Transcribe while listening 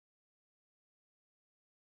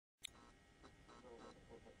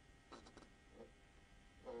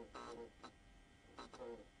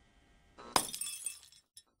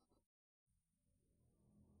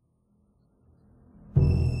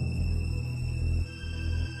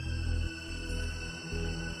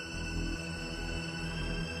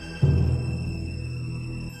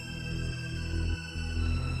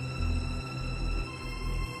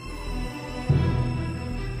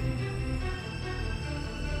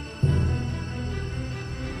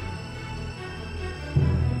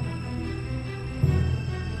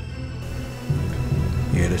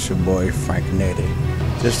Yeah, this your boy Frank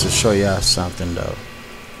Nitty. Just to show y'all something though,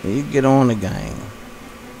 when you get on the game,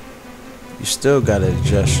 you still gotta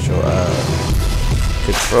adjust your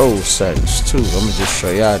control settings too. I'm gonna just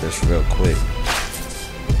show y'all this real quick.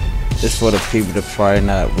 This for the people that probably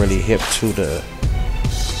not really hip to the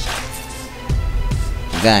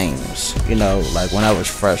games. You know, like when I was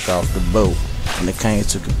fresh off the boat, when it came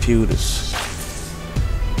to computers.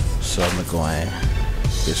 So I'm gonna go in,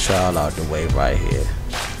 get y'all out the way right here.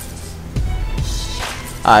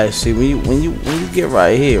 Alright, see when you get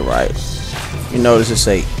right here, right? You notice it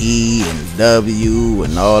say E and W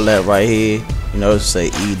and all that right here. You notice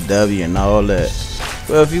it say EW and all that.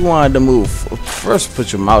 Well, if you wanted to move, first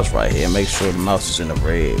put your mouse right here. Make sure the mouse is in the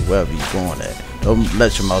red wherever you're going at. Don't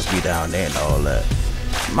let your mouse be down there and all that.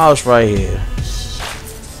 Mouse right here.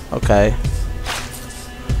 Okay.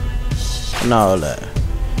 And all that.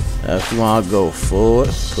 Now if you want to go forward,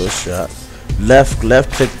 push up. Left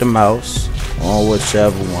click the mouse on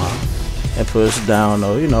whichever one and push down,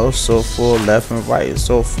 or you know, so forth, left and right and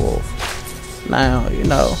so forth. Now, you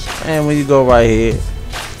know, and when you go right here,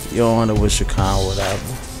 you on the with your con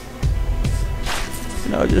whatever.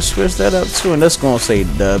 You know, just switch that up too, and that's gonna say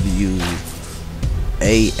W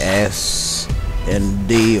A S and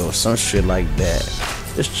D or some shit like that.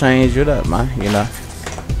 Just change it up, man, you know.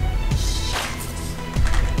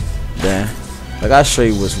 Then like I'll show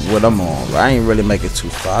you what I'm on. I ain't really make it too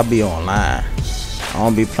far. I'll be online. I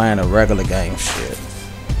don't be playing a regular game shit.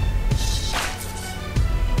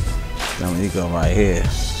 Now when you go right here,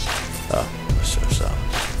 let's show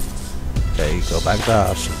something. Okay, you go back to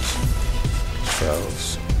options,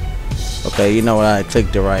 controls. Okay, you know what, I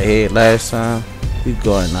clicked it right here last time. You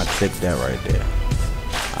go ahead and I click that right there.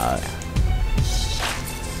 Alright.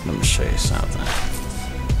 Let me show you something.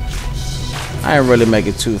 I ain't really make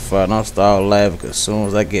it too far. Don't start laughing, cause as soon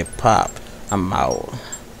as I get popped, I'm out.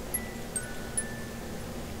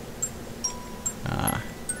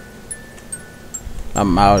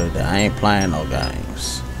 I'm out of there. I ain't playing no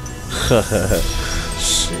games.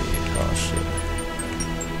 Shit, oh shit.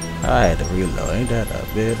 I had to reload. Ain't that a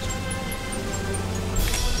bitch?